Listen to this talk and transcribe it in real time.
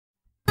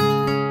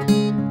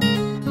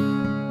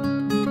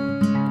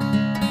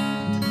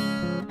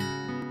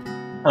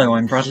Hello,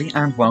 I'm Bradley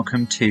and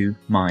welcome to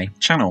my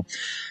channel.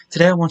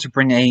 Today I want to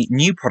bring a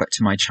new product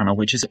to my channel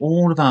which is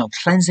all about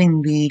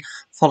cleansing the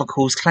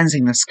follicles,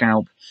 cleansing the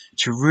scalp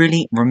to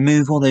really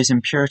remove all those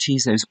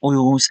impurities, those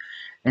oils,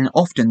 and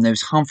often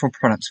those harmful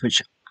products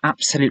which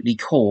absolutely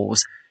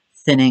cause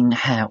thinning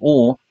hair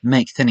or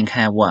make thinning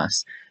hair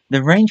worse.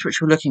 The range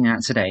which we're looking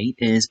at today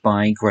is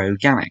by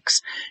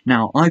Groganics.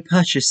 Now, I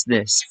purchased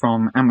this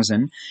from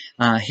Amazon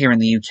here in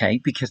the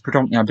UK because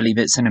predominantly I believe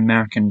it's an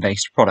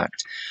American-based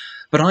product.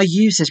 But I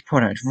used this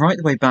product right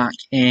the way back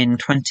in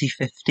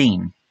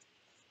 2015.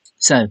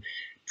 So,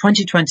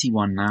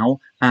 2021 now,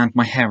 and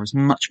my hair is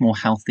much more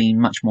healthy,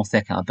 much more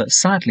thicker. But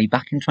sadly,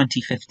 back in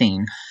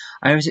 2015,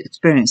 I was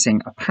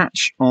experiencing a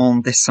patch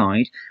on this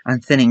side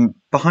and thinning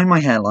behind my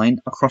hairline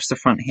across the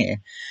front here.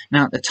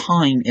 Now, at the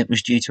time, it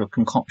was due to a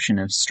concoction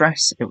of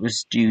stress. It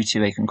was due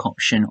to a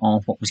concoction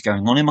of what was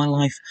going on in my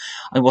life.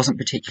 I wasn't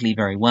particularly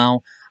very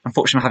well.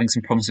 Unfortunately, I'm having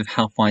some problems with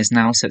health-wise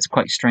now, so it's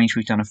quite strange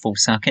we've done a full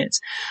circuit.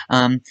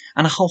 And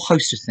a whole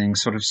host of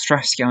things, sort of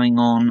stress going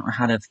on. I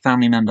had a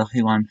family member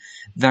who I'm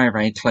very,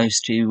 very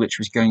close to, which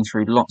was going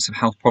through lots of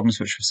health problems,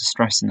 which was the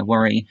stress and the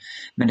worry,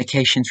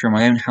 medication through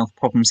my own health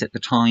problems at the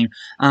time.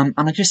 And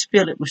I just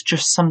feel it was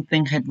just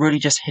something had really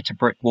just hit a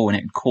brick wall and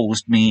it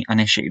caused me an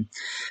issue.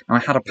 And I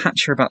had a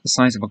patch here about the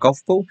size of a golf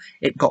ball.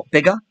 It got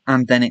bigger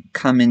and then it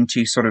come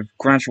into sort of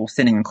gradual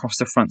thinning across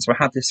the front. So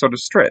I had this sort of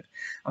strip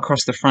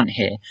across the front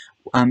here.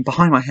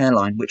 Behind my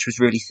hairline, which was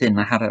really thin.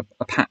 I had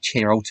a patch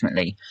here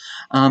ultimately.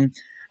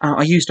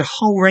 I used a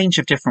whole range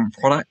of different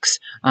products,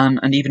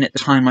 and even at the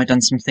time I'd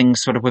done some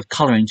things sort of with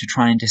colouring to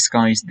try and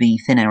disguise the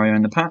thin area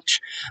in the patch,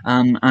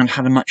 and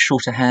had a much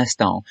shorter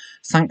hairstyle.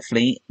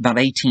 Thankfully, about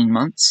 18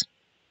 months,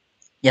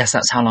 yes,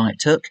 that's how long it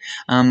took,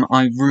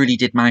 I really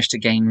did manage to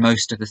gain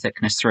most of the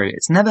thickness through.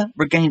 It's never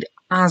regained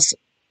as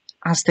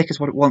thick as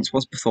what it once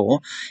was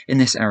before in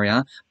this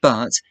area,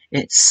 but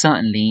it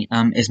certainly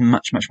is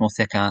much, much more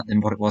thicker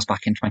than what it was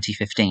back in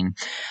 2015.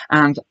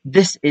 And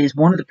this is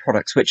one of the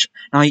products which,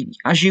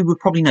 as you would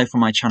probably know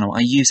from my channel,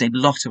 I use a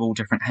lot of all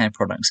different hair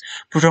products,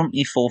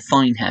 predominantly for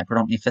fine hair,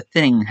 predominantly for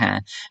thinning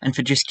hair, and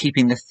for just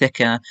keeping the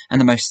thicker and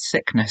the most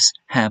thickness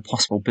hair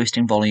possible,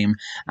 boosting volume,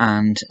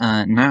 and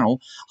now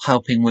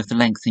helping with the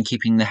length and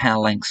keeping the hair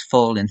length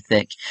full and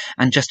thick,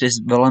 and just as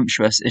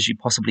voluptuous as you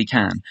possibly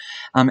can.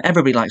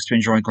 Everybody likes to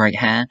enjoy great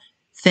hair.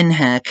 Thin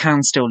hair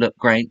can still look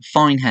great,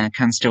 fine hair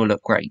can still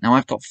look great. Now,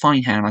 I've got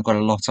fine hair and I've got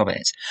a lot of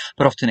it,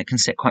 but often it can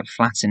sit quite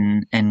flat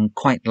and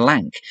quite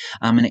lank,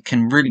 and it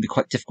can really be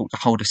quite difficult to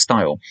hold a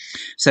style.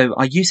 So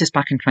I used this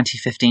back in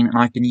 2015 and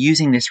I've been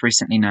using this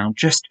recently now,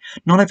 just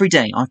not every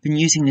day. I've been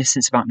using this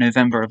since about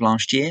November of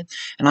last year,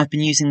 and I've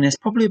been using this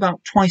probably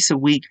about twice a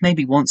week,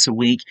 maybe once a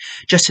week,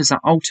 just as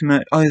that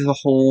ultimate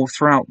overhaul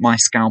throughout my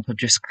scalp of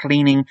just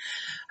cleaning.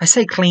 I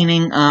say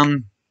cleaning,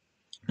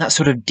 that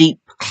sort of deep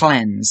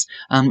cleanse,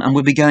 and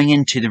we'll be going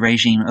into the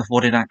regime of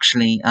what it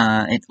actually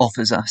it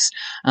offers us.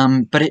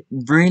 But it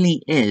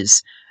really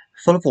is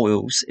full of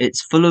oils,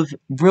 it's full of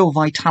real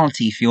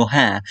vitality for your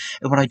hair.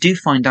 And what I do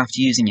find after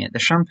using it, the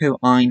shampoo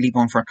I leave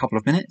on for a couple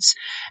of minutes,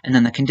 and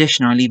then the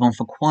conditioner I leave on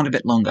for quite a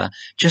bit longer,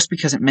 just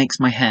because it makes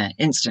my hair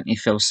instantly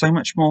feel so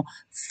much more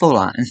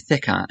fuller and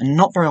thicker. And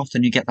not very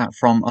often you get that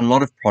from a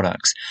lot of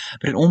products,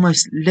 but it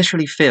almost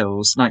literally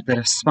feels like that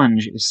a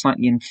sponge is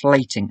slightly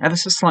inflating, ever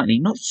so slightly,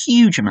 not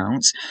huge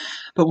amounts,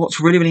 but what's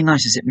really, really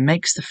nice is it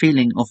makes the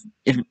feeling of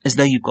as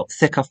though you've got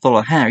thicker,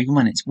 fuller hair, even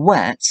when it's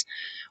wet,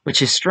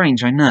 which is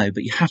strange, I know,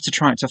 but you have to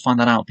try to find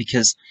that out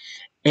because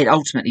it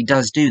ultimately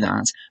does do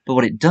that. But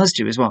what it does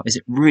do as well is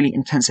it really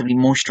intensively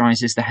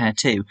moisturizes the hair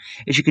too.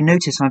 As you can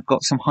notice, I've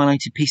got some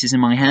highlighted pieces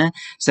in my hair,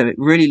 so it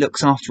really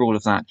looks after all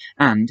of that.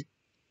 And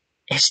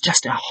it's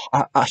just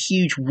a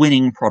huge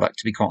winning product,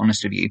 to be quite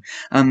honest with you.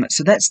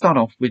 So let's start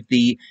off with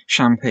the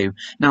shampoo.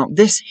 Now,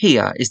 this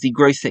here is the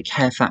Grow Thick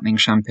Hair Fattening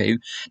Shampoo.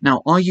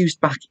 Now, I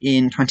used back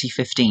in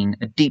 2015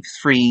 a Deep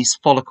Freeze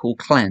Follicle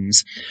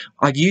Cleanse.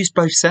 I've used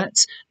both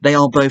sets. They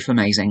are both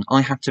amazing.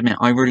 I have to admit,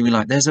 I really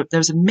like. There's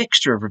a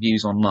mixture of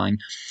reviews online.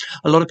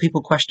 A lot of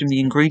people question the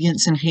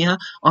ingredients in here.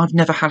 I've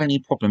never had any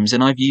problems,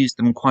 and I've used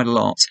them quite a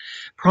lot.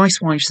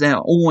 Price-wise, they're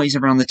always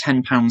around the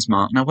 £10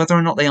 mark. Now, whether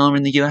or not they are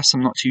in the US,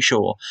 I'm not too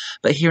sure.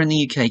 But here in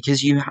the UK,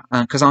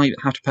 because I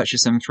have to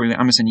purchase them through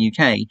Amazon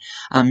UK,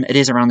 it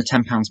is around the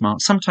 £10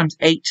 mark. Sometimes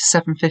 £8 to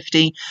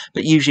 £7.50,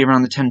 but usually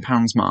around the £10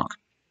 mark.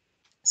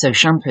 So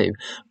shampoo,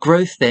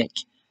 Grow Thick.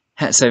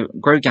 So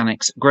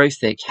Groganics Grow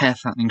Thick Hair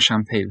Fattening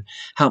Shampoo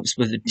helps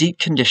with a deep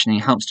conditioning,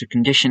 helps to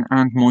condition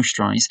and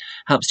moisturize,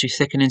 helps to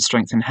thicken and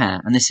strengthen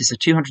hair. And this is a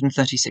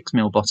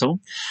 236ml bottle.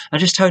 I'll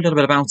just tell you a little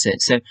bit about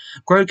it. So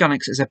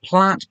Groganics is a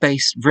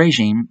plant-based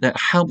regime that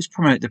helps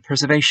promote the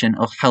preservation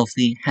of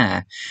healthy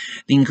hair.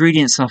 The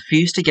ingredients are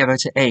fused together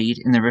to aid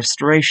in the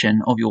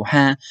restoration of your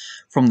hair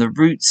from the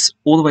roots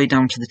all the way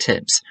down to the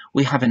tips.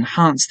 We have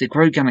enhanced the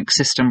Groganics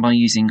system by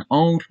using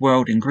old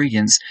world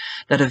ingredients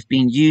that have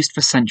been used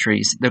for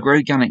centuries. The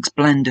Groganics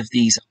blend of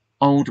these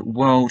old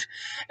world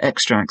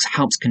extracts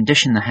helps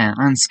condition the hair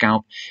and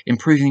scalp,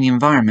 improving the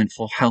environment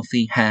for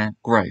healthy hair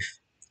growth.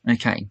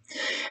 Okay,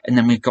 and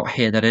then we've got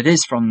here that it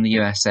is from the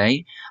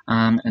USA,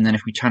 and then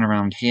if we turn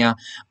around here,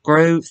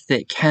 Grow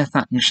Thick Hair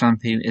Fattening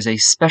Shampoo is a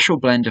special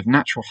blend of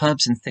natural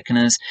herbs and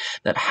thickeners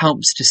that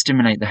helps to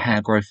stimulate the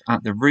hair growth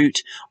at the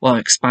root while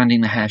expanding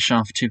the hair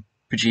shaft to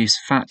produce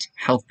fat,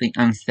 healthy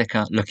and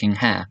thicker looking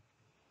hair.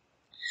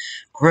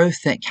 Grow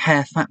Thick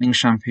Hair Fattening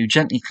Shampoo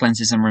gently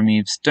cleanses and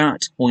removes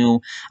dirt,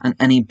 oil, and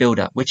any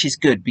buildup, which is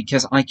good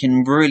because I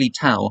can really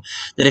tell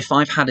that if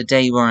I've had a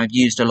day where I've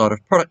used a lot of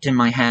product in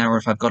my hair, or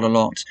if I've got a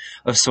lot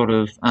of sort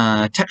of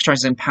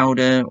texturizing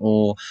powder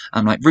or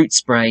like root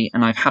spray,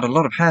 and I've had a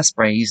lot of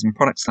hairsprays and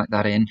products like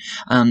that in,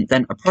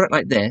 then a product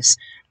like this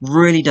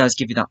really does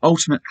give you that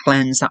ultimate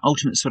cleanse, that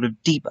ultimate sort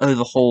of deep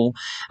overhaul,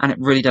 and it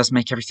really does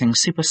make everything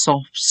super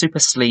soft, super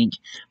sleek,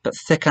 but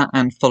thicker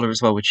and fuller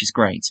as well, which is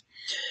great.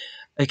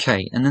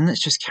 Okay, and then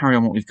let's just carry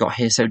on what we've got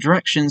here. So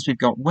directions, we've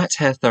got wet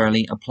hair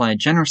thoroughly, apply a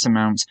generous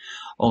amount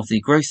of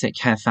the Grow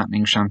Thick Hair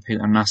Fattening Shampoo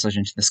and massage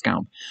into the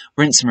scalp.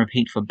 Rinse and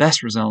repeat for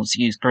best results.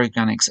 Use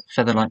Groganics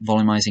Featherlight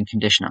Volumizing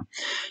Conditioner.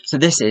 So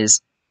this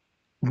is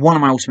one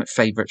of my ultimate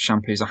favourite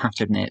shampoos, I have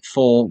to admit,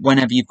 for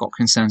whenever you've got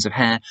concerns of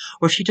hair,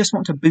 or if you just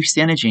want to boost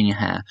the energy in your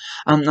hair.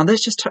 Now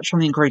let's just touch on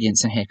the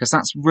ingredients in here, because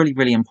that's really,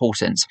 really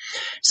important.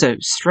 So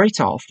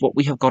straight off, what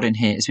we have got in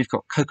here is we've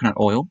got coconut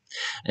oil.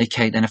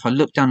 Okay, then if I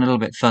look down a little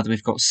bit further,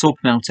 we've got saw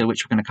palmetto,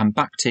 which we're going to come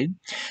back to.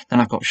 Then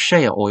I've got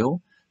shea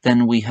oil.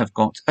 Then we have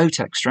got oat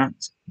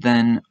extract.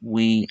 Then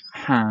we've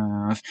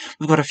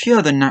got a few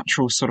other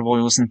natural sort of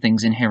oils and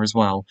things in here as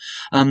well.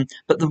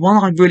 But the one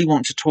I really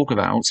want to talk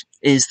about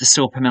is the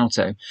saw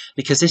palmetto,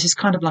 because this is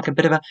kind of like a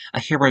bit of a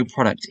hero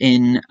product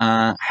in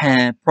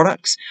hair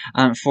products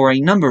for a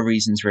number of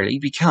reasons, really,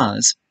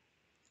 because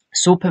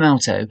saw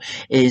palmetto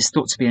is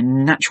thought to be a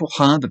natural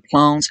herb, a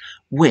plant,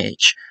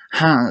 which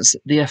has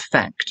the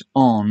effect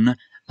on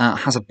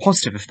has a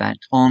positive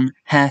effect on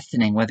hair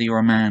thinning, whether you're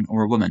a man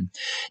or a woman.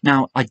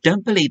 Now, I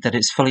don't believe that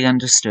it's fully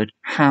understood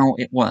how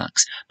it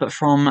works, but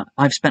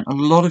I've spent a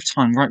lot of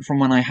time right from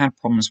when I had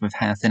problems with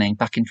hair thinning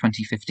back in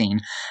 2015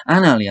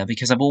 and earlier,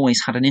 because I've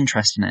always had an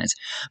interest in it.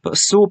 But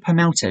saw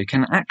palmetto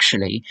can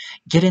actually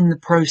get in the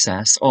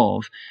process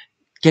of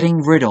getting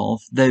rid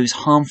of those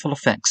harmful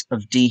effects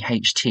of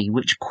DHT,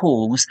 which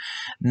cause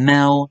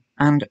male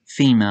and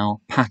female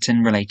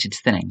pattern-related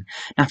thinning.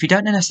 Now, if you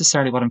don't know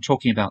necessarily what I'm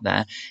talking about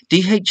there,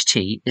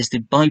 DHT is the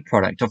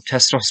byproduct of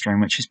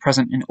testosterone, which is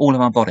present in all of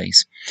our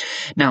bodies.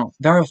 Now,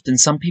 very often,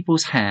 some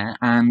people's hair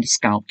and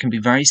scalp can be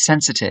very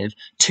sensitive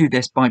to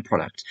this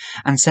byproduct,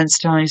 and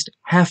sensitized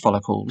hair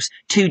follicles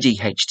to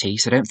DHT,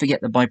 so don't forget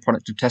the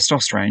byproduct of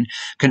testosterone,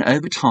 can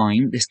over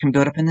time, this can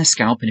build up in the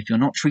scalp, and if you're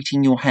not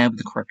treating your hair with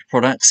the correct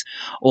products,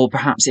 or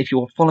perhaps if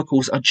your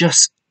follicles are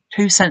just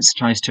too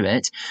sensitized to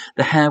it,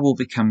 the hair will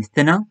become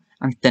thinner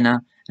and thinner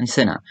and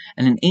thinner.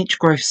 And in each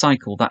growth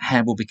cycle, that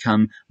hair will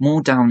become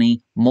more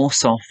downy, more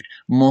soft,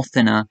 more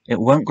thinner. It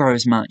won't grow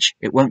as much.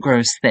 It won't grow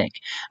as thick.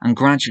 And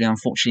gradually,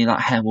 unfortunately,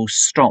 that hair will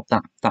stop,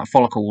 that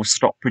follicle will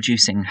stop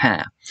producing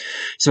hair.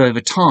 So over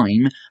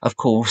time, of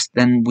course,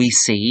 then we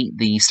see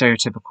the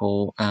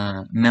stereotypical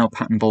male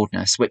pattern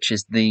baldness, which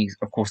is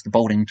of course, the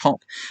balding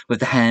top with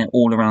the hair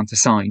all around the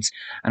sides.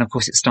 And of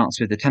course, it starts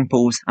with the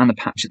temples and the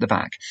patch at the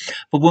back.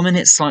 For women,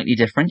 it's slightly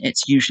different.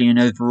 It's usually an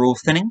overall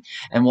thinning.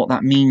 And what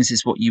that means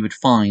is what you would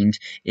find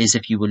is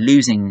if you were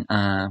losing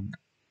a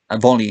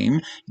volume,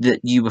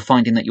 that you were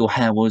finding that your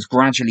hair was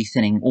gradually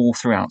thinning all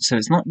throughout. So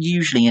it's not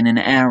usually in an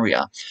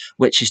area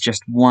which is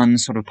just one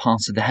sort of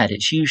part of the head.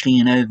 It's usually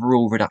an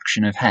overall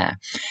reduction of hair.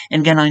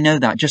 And again, I know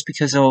that just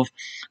because of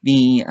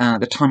the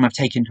time I've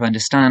taken to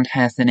understand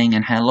hair thinning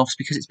and hair loss,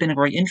 because it's been a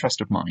great interest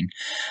of mine.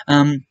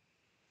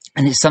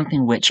 And it's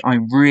something which I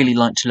really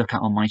like to look at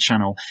on my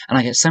channel. And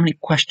I get so many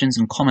questions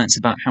and comments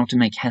about how to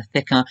make hair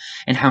thicker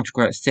and how to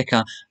grow it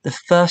thicker. The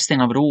first thing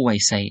I would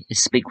always say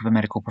is speak with a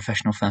medical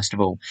professional first of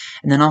all.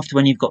 And then after,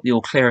 when you've got the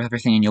all clear of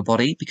everything in your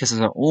body, because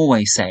as I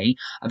always say,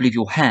 I believe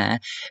your hair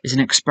is an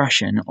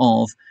expression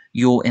of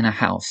your inner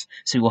health.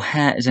 So your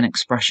hair is an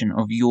expression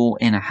of your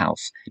inner health.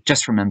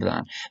 Just remember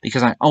that,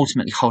 because I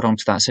ultimately hold on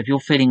to that. So if you're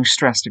feeling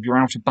stressed, if you're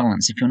out of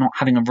balance, if you're not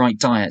having a right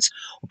diet,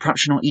 or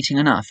perhaps you're not eating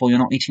enough, or you're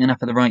not eating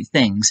enough of the right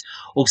things,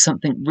 or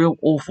something real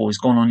awful has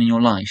gone on in your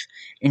life,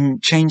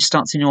 and change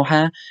starts in your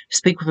hair,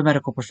 speak with a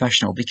medical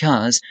professional,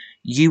 because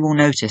you will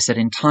notice that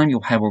in time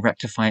your hair will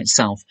rectify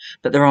itself.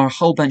 But there are a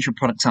whole bunch of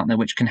products out there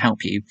which can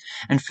help you.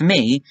 And for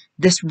me,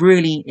 this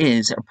really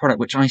is a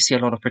product which I see a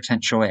lot of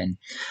potential in.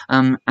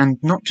 And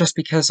not just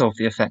because of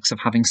the effects of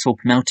having saw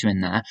palmetto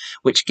in there,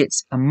 which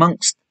gets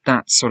amongst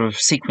that sort of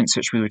sequence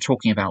which we were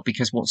talking about,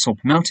 because what saw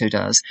palmetto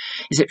does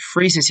is it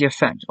freezes the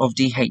effect of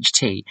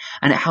DHT,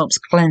 and it helps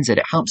cleanse it.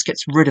 It helps get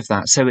rid of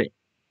that. So it,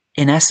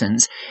 in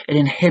essence, it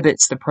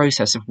inhibits the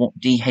process of what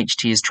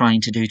DHT is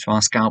trying to do to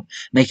our scalp,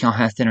 making our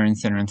hair thinner and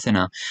thinner and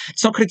thinner.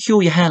 It's not going to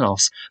cure your hair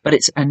loss, but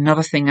it's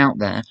another thing out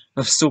there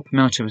of saw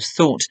palmetto is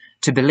thought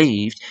to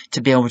believed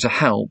to be able to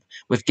help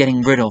with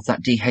getting rid of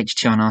that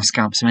DHT on our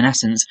scalp. So in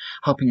essence,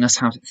 helping us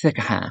have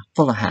thicker hair,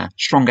 fuller hair,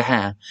 stronger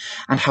hair,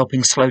 and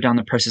helping slow down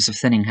the process of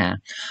thinning hair.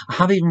 I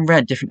have even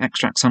read different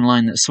extracts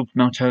online that saw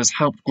pomade has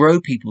helped grow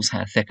people's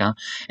hair thicker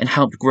and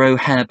helped grow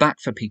hair back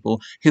for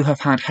people who have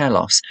had hair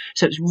loss.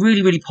 So it's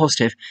really, really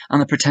positive,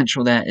 and the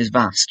potential there is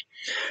vast.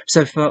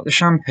 So for the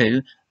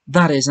shampoo,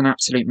 that is an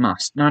absolute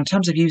must. Now, in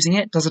terms of using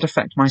it, does it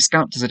affect my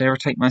scalp? Does it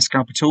irritate my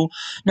scalp at all?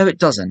 No, it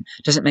doesn't.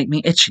 Does it make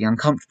me itchy,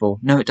 uncomfortable?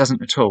 No, it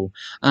doesn't at all.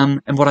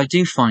 And what I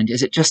do find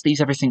is it just leaves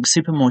everything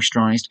super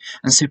moisturised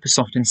and super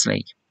soft and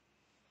sleek.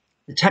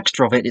 The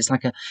texture of it is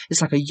like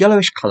a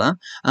yellowish colour.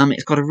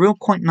 It's got a real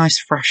quite nice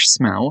fresh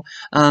smell.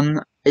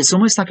 It's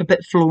almost like a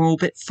bit floral,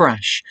 bit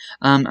fresh,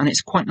 and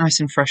it's quite nice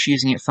and fresh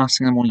using it first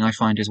thing in the morning, I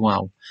find, as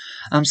well.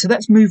 So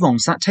let's move on.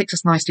 So that takes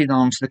us nicely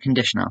down to the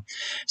conditioner.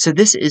 So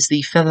this is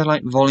the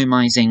Featherlight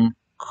Volumizing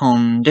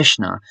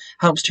Conditioner.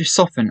 Helps to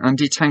soften and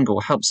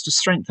detangle, helps to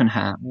strengthen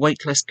hair,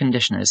 weightless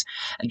conditioners.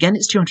 Again,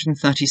 it's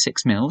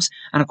 236 mils,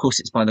 and of course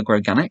it's by the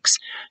Groganics.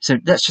 So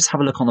let's just have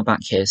a look on the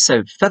back here.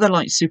 So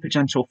Featherlight Super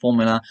Gentle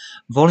Formula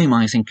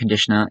Volumizing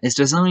Conditioner is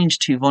designed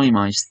to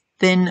volumize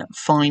thin,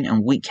 fine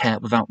and weak hair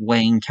without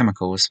weighing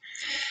chemicals.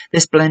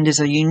 This blend is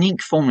a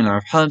unique formula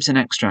of herbs and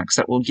extracts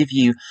that will give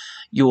you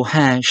your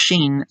hair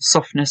sheen,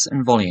 softness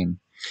and volume.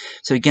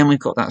 So again, we've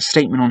got that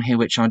statement on here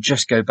which I'll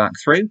just go back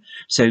through.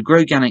 So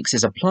Groganics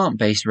is a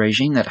plant-based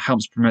regime that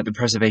helps promote the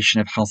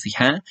preservation of healthy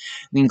hair.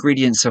 The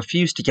ingredients are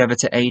fused together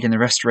to aid in the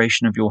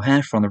restoration of your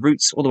hair from the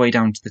roots all the way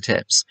down to the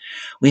tips.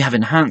 We have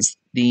enhanced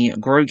the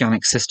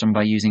Groganics system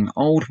by using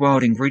old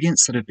world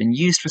ingredients that have been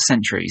used for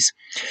centuries.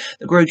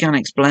 The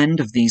Groganics blend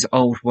of these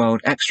old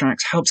world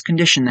extracts helps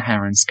condition the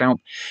hair and scalp,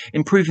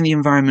 improving the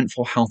environment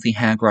for healthy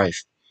hair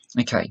growth.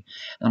 Okay,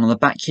 and on the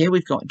back here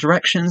we've got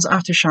directions.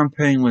 After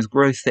shampooing with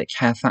Grow Thick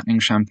Hair Fattening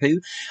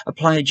Shampoo,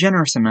 apply a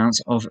generous amount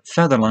of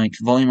Featherlight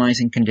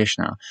Volumizing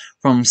Conditioner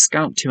from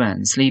scalp to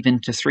ends, leave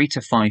into 3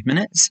 to 5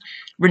 minutes,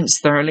 rinse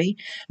thoroughly,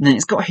 and then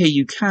it's got here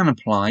you can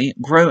apply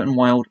Grow and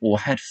Wild or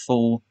Head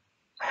full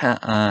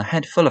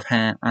of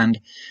hair and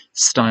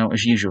style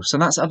as usual. So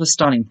that's other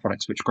styling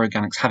products which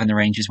Groganics have in the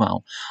range as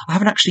well. I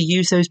haven't actually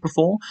used those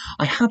before.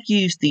 I have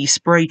used the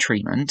spray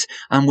treatment,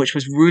 which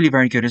was really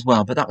very good as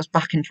well, but that was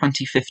back in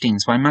 2015,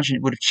 so I imagine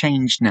it would have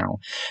changed now,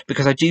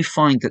 because I do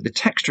find that the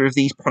texture of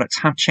these products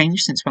have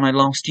changed since when I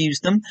last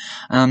used them.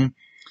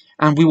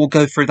 And we will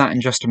go through that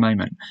in just a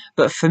moment.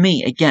 But for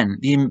me, again,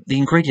 the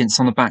ingredients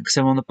on the back.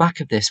 So on the back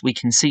of this, we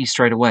can see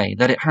straight away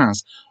that it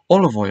has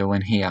olive oil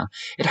in here.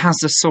 It has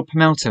the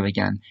sorpamelto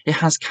again. It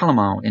has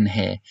chamomile in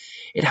here.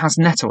 It has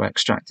nettle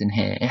extract in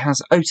here. It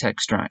has oat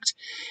extract.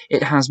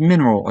 It has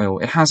mineral oil.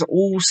 It has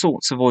all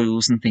sorts of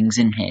oils and things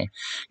in here.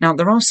 Now,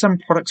 there are some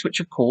products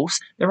which, of course,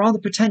 there are the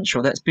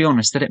potential, let's be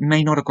honest, that it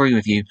may not agree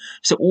with you.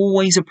 So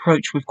always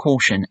approach with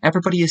caution.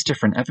 Everybody is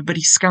different.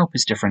 Everybody's scalp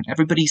is different.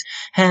 Everybody's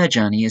hair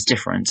journey is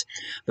different.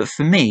 But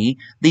for me,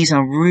 these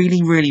are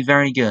really, really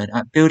very good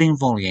at building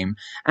volume.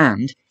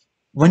 And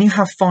when you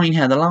have fine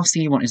hair, the last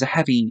thing you want is a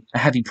heavy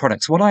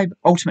product. So what I've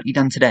ultimately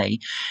done today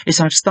is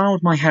I've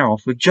styled my hair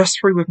off with just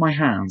through with my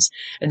hands.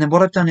 And then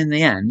what I've done in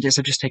the end is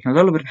I've just taken a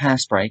little bit of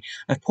hairspray.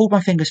 I've pulled my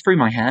fingers through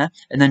my hair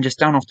and then just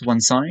down off to one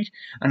side.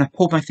 And I've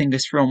pulled my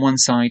fingers through on one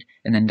side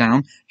and then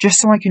down,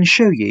 just so I can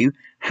show you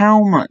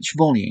how much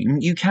volume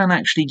you can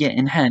actually get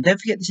in hair.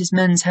 Don't forget, this is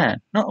men's hair,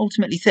 not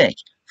ultimately thick.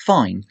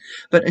 Fine.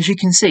 But as you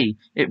can see,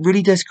 it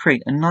really does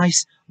create a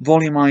nice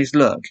volumized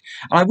look.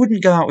 And I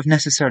wouldn't go out with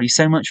necessarily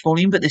so much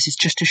volume, but this is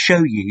just to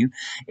show you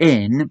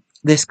in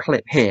this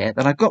clip here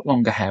that I've got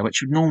longer hair,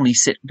 which would normally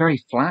sit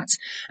very flat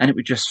and it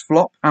would just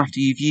flop after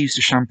you've used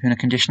a shampoo and a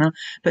conditioner.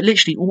 But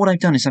literally all I've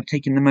done is I've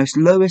taken the most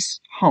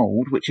lowest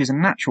hold, which is a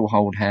natural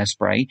hold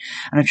hairspray,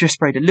 and I've just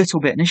sprayed a little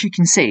bit. And as you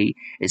can see,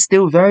 it's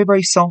still very,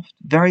 very soft,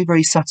 very,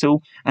 very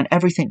subtle, and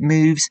everything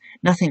moves.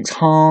 Nothing's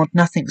hard,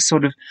 nothing's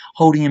sort of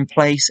holding in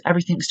place.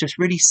 Everything's just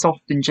really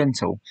soft and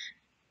gentle.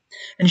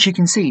 And as you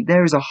can see,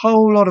 there is a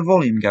whole lot of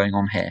volume going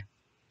on here.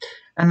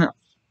 And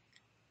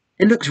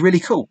it looks really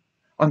cool.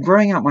 I'm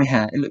growing out my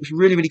hair. It looks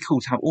really, really cool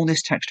to have all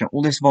this texture,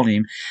 all this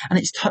volume, and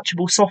it's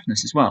touchable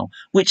softness as well,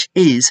 which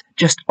is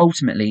just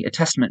ultimately a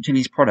testament to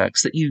these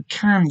products, that you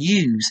can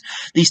use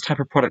these type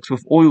of products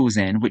with oils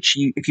in, which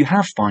if you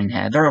have fine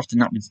hair, very often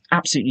that would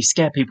absolutely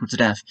scare people to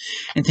death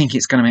and think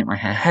it's going to make my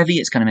hair heavy,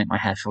 it's going to make my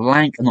hair feel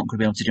lank, I'm not going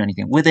to be able to do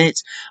anything with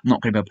it, I'm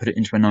not going to be able to put it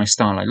into a nice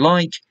style I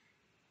like.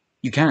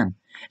 You can.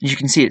 As you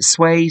can see, it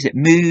sways, it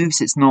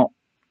moves, it's not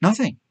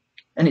nothing.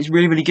 And it's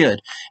really, really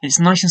good. And it's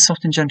nice and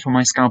soft and gentle on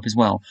my scalp as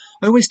well.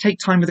 I always take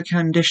time with the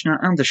conditioner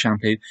and the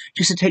shampoo,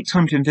 just to take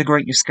time to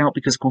invigorate your scalp,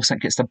 because of course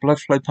that gets the blood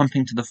flow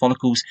pumping to the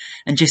follicles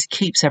and just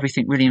keeps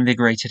everything really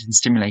invigorated and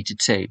stimulated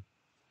too.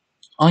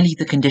 I leave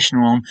the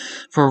conditioner on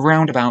for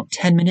around about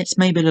 10 minutes,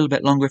 maybe a little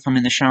bit longer if I'm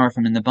in the shower, if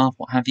I'm in the bath,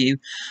 what have you.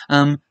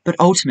 But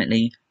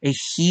ultimately, a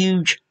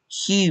huge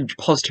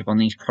positive on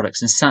these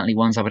products, and certainly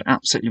ones I would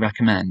absolutely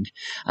recommend.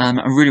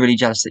 I'm really, really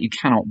jealous that you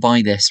cannot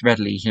buy this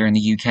readily here in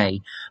the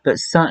UK, but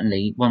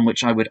certainly one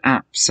which I would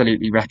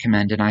absolutely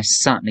recommend, and I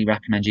certainly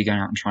recommend you going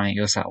out and trying it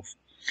yourself.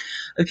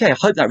 Okay, I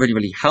hope that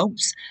really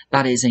helps.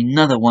 That is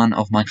another one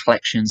of my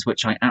collections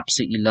which I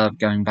absolutely love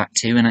going back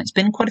to, and it's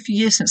been quite a few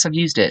years since I've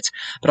used it,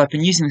 but I've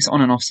been using this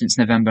on and off since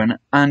November,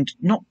 and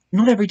not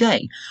every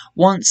day,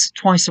 once,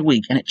 twice a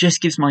week, and it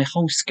just gives my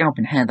whole scalp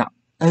and hair that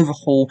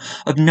overhaul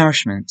of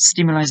nourishment,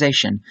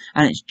 stimulation,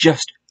 and it's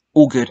just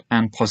all good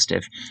and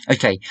positive.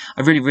 Okay,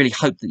 I really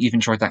hope that you've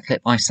enjoyed that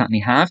clip. I certainly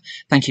have.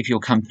 Thank you for your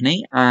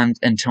company, and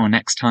until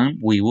next time,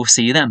 we will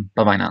see you then.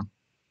 Bye bye now.